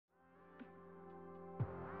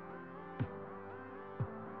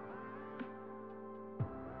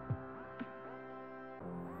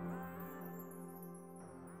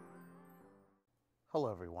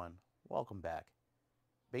Hello everyone, welcome back.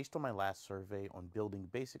 Based on my last survey on building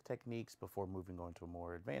basic techniques before moving on to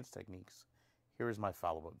more advanced techniques, here is my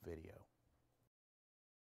follow-up video.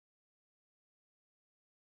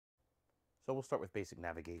 So we'll start with basic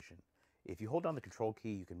navigation. If you hold down the control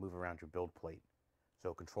key, you can move around your build plate.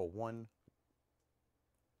 So control 1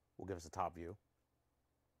 will give us a top view.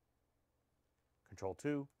 Control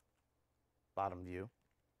 2, bottom view.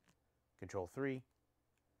 Control 3,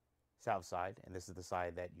 south side, and this is the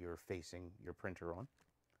side that you're facing your printer on.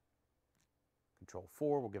 Control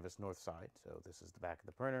 4 will give us north side, so this is the back of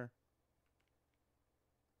the printer.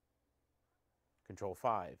 Control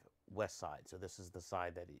 5, west side, so this is the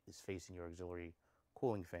side that is facing your auxiliary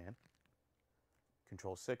cooling fan.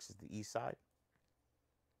 Control 6 is the east side.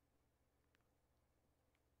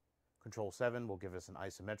 Control 7 will give us an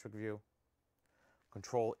isometric view.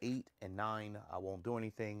 Control 8 and 9 won't do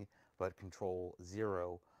anything, but Control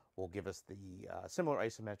 0 will give us the similar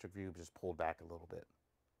isometric view, just pulled back a little bit.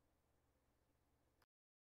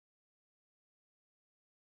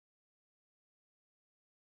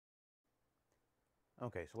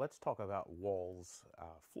 Okay, so let's talk about walls,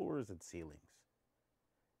 floors, and ceilings.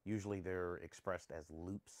 Usually they're expressed as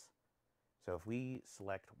loops. So if we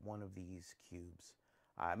select one of these cubes,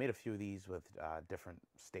 I made a few of these with different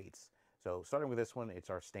states. So starting with this one, it's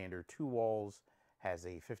our standard 2 walls, has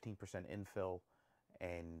a 15% infill,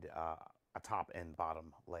 and a top and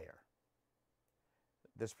bottom layer.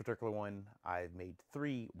 This particular one, I've made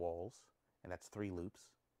 3 walls, and that's 3 loops.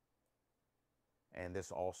 And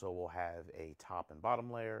this also will have a top and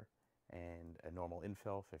bottom layer and a normal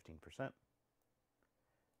infill, 15%.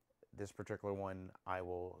 This particular one I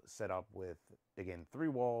will set up with, again, 3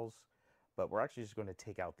 walls, but we're actually just going to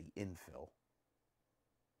take out the infill.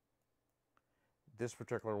 This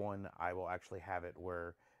particular one I will actually have it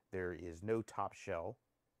where there is no top shell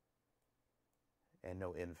and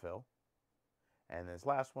no infill. And this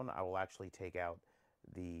last one I will actually take out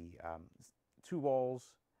the 2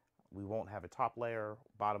 walls. We won't have a top layer,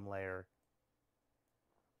 bottom layer,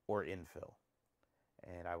 or infill.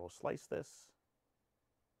 And I will slice this.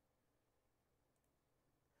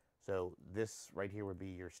 So this right here would be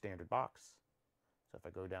your standard box. So if I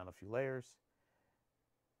go down a few layers,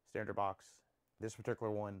 standard box. This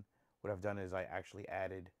particular one, what I've done is I actually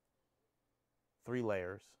added 3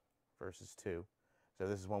 layers versus 2. So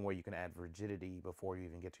this is one where you can add rigidity before you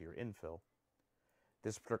even get to your infill.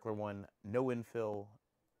 This particular one, no infill,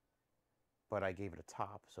 but I gave it a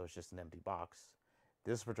top, so it's just an empty box.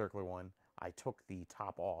 This particular one, I took the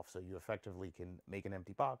top off, so you effectively can make an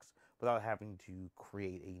empty box without having to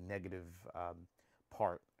create a negative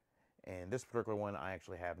part. And this particular one, I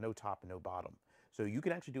actually have no top and no bottom. So you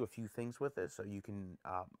can actually do a few things with it. So you can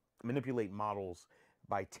manipulate models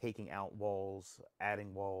by taking out walls,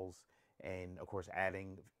 adding walls, and of course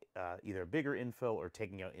adding either a bigger infill or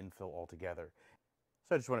taking out infill altogether.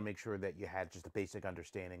 So I just want to make sure that you had just a basic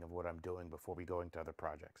understanding of what I'm doing before we go into other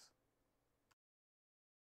projects.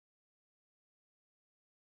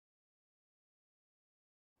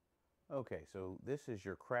 Okay, so this is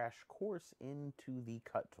your crash course into the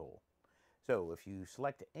cut tool. So if you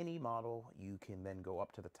select any model, you can then go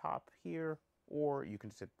up to the top here, or you can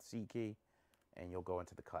just hit the C key and you'll go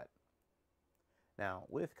into the cut. Now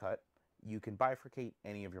with cut, you can bifurcate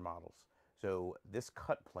any of your models. So this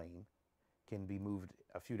cut plane can be moved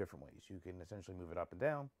a few different ways. You can essentially move it up and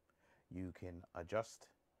down. You can adjust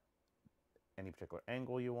any particular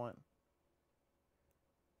angle you want.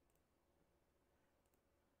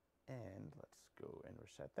 And let's go and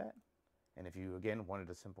reset that. And if you, again, wanted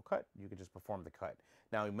a simple cut, you could just perform the cut.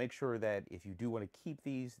 Now, make sure that if you do want to keep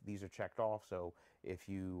these are checked off. So if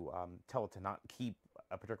you tell it to not keep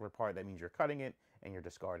a particular part, that means you're cutting it and you're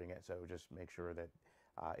discarding it. So just make sure that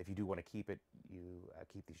if you do want to keep it, you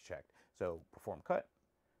keep these checked. So perform cut,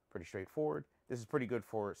 pretty straightforward. This is pretty good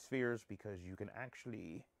for spheres because you can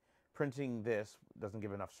actually, printing this doesn't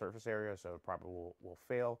give enough surface area, so it probably will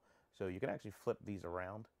fail. So you can actually flip these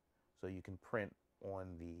around. So you can print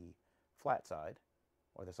on the flat side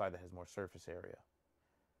or the side that has more surface area.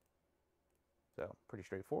 So pretty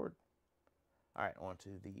straightforward. All right, on to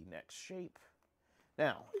the next shape.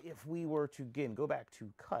 Now, if we were to, again, go back to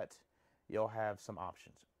cut, you'll have some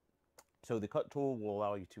options. So the cut tool will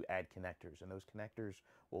allow you to add connectors, and those connectors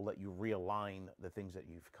will let you realign the things that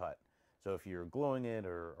you've cut. So if you're gluing it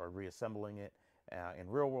or reassembling it, in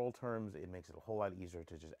real world terms, it makes it a whole lot easier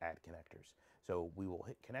to just add connectors. So we will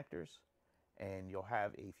hit connectors, and you'll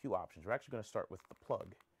have a few options. We're actually going to start with the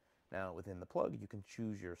plug. Now, within the plug, you can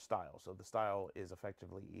choose your style. So the style is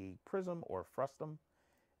effectively a prism or frustum.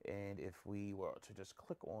 And if we were to just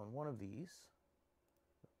click on one of these,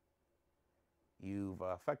 you've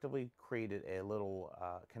effectively created a little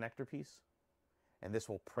connector piece, and this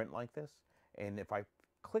will print like this. And if I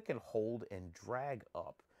click and hold and drag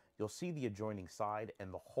up, you'll see the adjoining side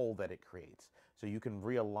and the hole that it creates. So you can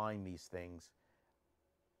realign these things.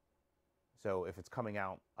 So if it's coming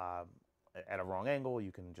out at a wrong angle,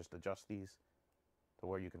 you can just adjust these to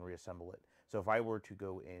where you can reassemble it. So if I were to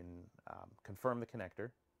go in, confirm the connector,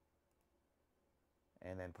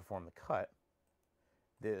 and then perform the cut,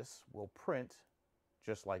 this will print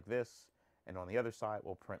just like this, and on the other side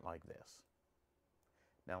will print like this.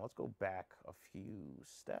 Now let's go back a few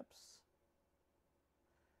steps.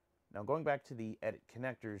 Now going back to the edit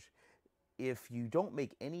connectors, if you don't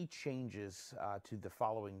make any changes to the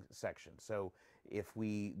following section, so if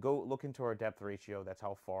we go look into our depth ratio, that's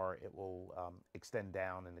how far it will extend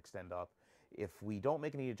down and extend up. If we don't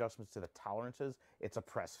make any adjustments to the tolerances, it's a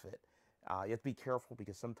press fit. You have to be careful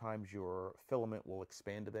because sometimes your filament will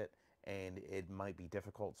expand a bit and it might be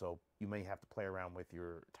difficult, so you may have to play around with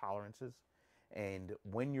your tolerances. And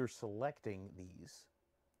when you're selecting these,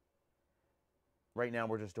 right now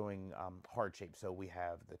we're just doing hard shapes. So we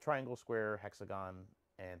have the triangle, square, hexagon,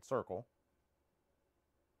 and circle,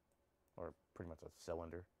 or pretty much a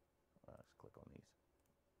cylinder. Let's click on these.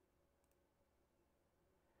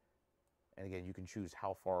 And again, you can choose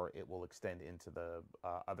how far it will extend into the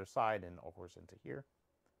other side and of course into here.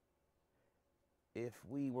 If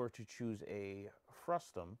we were to choose a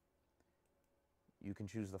frustum, you can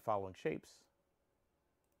choose the following shapes.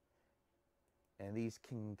 And these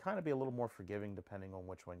can kind of be a little more forgiving depending on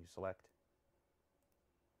which one you select.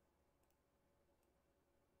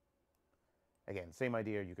 Again, same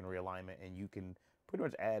idea, you can realign it and you can pretty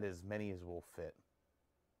much add as many as will fit.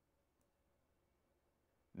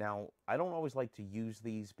 Now, I don't always like to use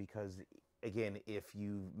these because, again, if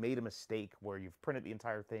you made a mistake where you've printed the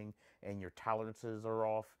entire thing and your tolerances are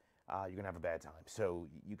off, you're gonna have a bad time. So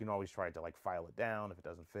you can always try to like file it down if it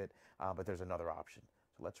doesn't fit, but there's another option.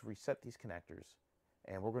 So let's reset these connectors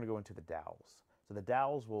and we're gonna go into the dowels. So the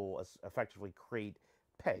dowels will effectively create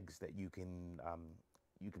pegs that you can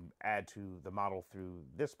add to the model through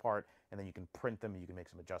this part, and then you can print them and you can make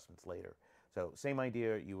some adjustments later. So same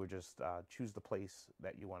idea, you would just choose the place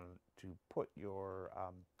that you want to put your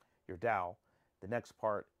dowel. The next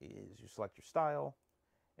part is you select your style.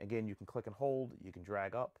 Again, you can click and hold, you can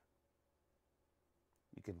drag up.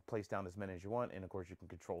 You can place down as many as you want, and of course you can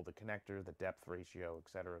control the connector, the depth ratio,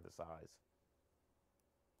 etc., the size.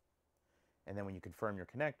 And then when you confirm your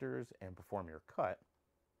connectors and perform your cut,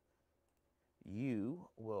 you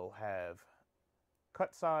will have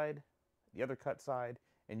cut side, the other cut side,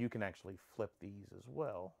 and you can actually flip these as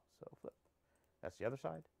well. So flip, that's the other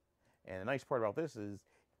side. And the nice part about this is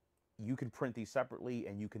you can print these separately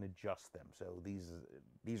and you can adjust them. So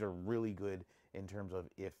these are really good in terms of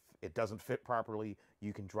if it doesn't fit properly,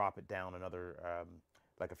 you can drop it down another,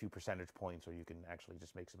 like a few percentage points, or you can actually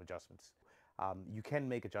just make some adjustments. You can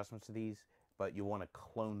make adjustments to these, but you want to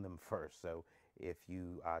clone them first. So if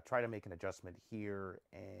you try to make an adjustment here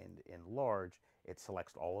and enlarge, it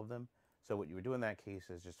selects all of them. So what you would do in that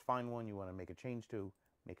case is just find one you want to make a change to,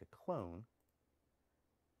 make a clone,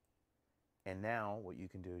 and now what you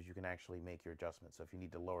can do is you can actually make your adjustments. So if you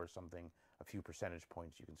need to lower something a few percentage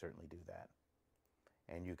points, you can certainly do that.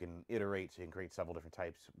 And you can iterate, so you can create several different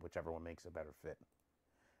types, whichever one makes a better fit.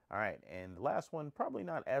 All right, and the last one, probably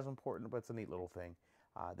not as important, but it's a neat little thing.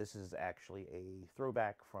 This is actually a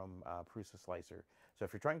throwback from Prusa Slicer. So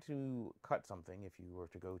if you're trying to cut something, if you were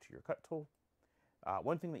to go to your cut tool,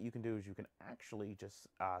 one thing that you can do is you can actually just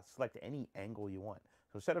select any angle you want.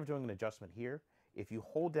 So instead of doing an adjustment here, if you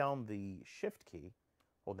hold down the Shift key,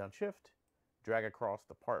 hold down Shift, drag across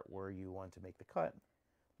the part where you want to make the cut,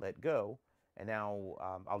 let go, and now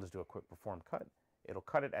I'll just do a quick perform cut. It'll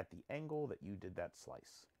cut it at the angle that you did that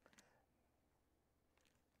slice.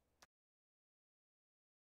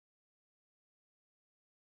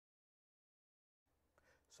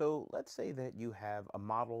 So let's say that you have a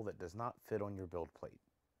model that does not fit on your build plate.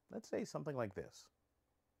 Let's say something like this.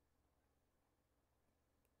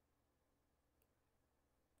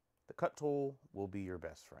 The cut tool will be your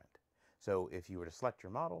best friend. So if you were to select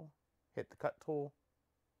your model, hit the cut tool.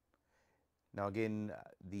 Now again,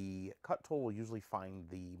 the cut tool will usually find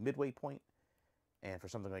the midway point, and for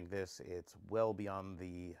something like this, it's well beyond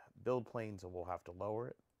the build plane, so we'll have to lower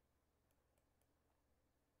it.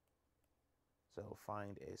 So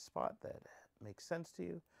find a spot that makes sense to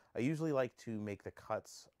you. I usually like to make the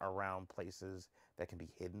cuts around places that can be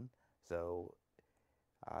hidden. So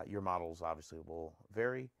your models obviously will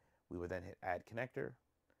vary. We would then hit add connector.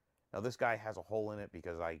 Now this guy has a hole in it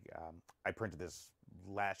because I printed this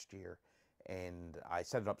last year and I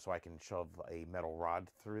set it up so I can shove a metal rod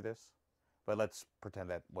through this, but let's pretend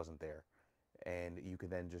that wasn't there. And you can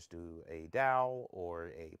then just do a dowel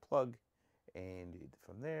or a plug, and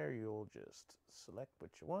from there you'll just select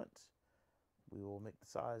what you want. We will make the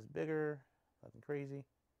size bigger, nothing crazy.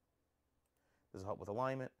 This will help with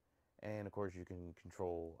alignment, and of course you can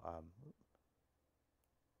control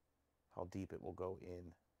how deep it will go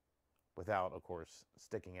in without, of course,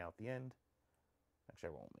 sticking out the end. Actually,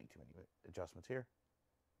 I won't make too many adjustments here.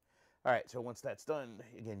 All right, so once that's done,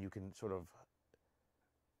 again, you can sort of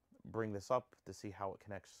bring this up to see how it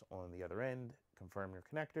connects on the other end, confirm your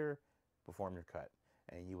connector, perform your cut.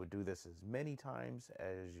 And you would do this as many times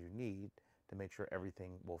as you need to make sure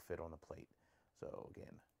everything will fit on the plate. So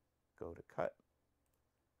again, go to cut.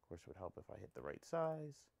 Of course, it would help if I hit the right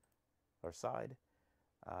size or side.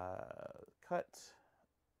 Cut.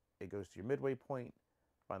 It goes to your midway point.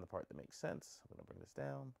 Find the part that makes sense. I'm going to bring this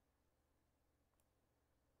down.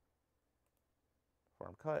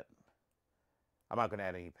 Perform cut. I'm not going to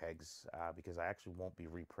add any pegs because I actually won't be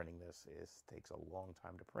reprinting this. It takes a long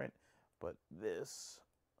time to print, but this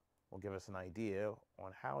will give us an idea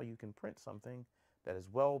on how you can print something that is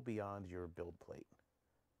well beyond your build plate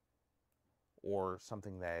or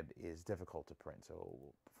something that is difficult to print. So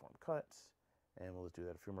we'll perform cuts, and we'll just do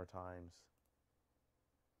that a few more times.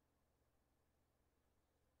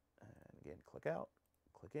 And again, click out,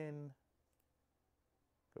 click in,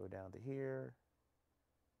 go down to here,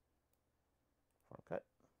 perform cut.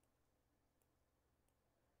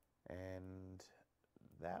 And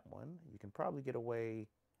that one, you can probably get away.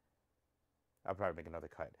 I'll probably make another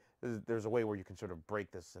cut. There's a way where you can sort of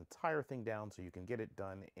break this entire thing down so you can get it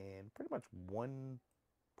done in pretty much one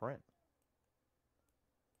print.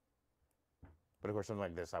 But of course, something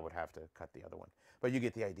like this, I would have to cut the other one. But you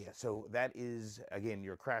get the idea. So that is, again,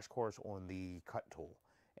 your crash course on the cut tool.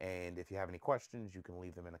 And if you have any questions, you can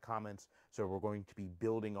leave them in the comments. So we're going to be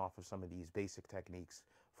building off of some of these basic techniques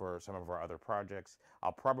for some of our other projects.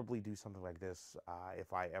 I'll probably do something like this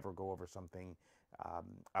if I ever go over something,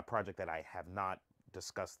 a project that I have not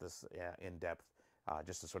discussed this in depth,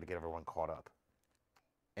 just to sort of get everyone caught up.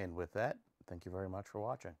 And with that, thank you very much for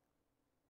watching.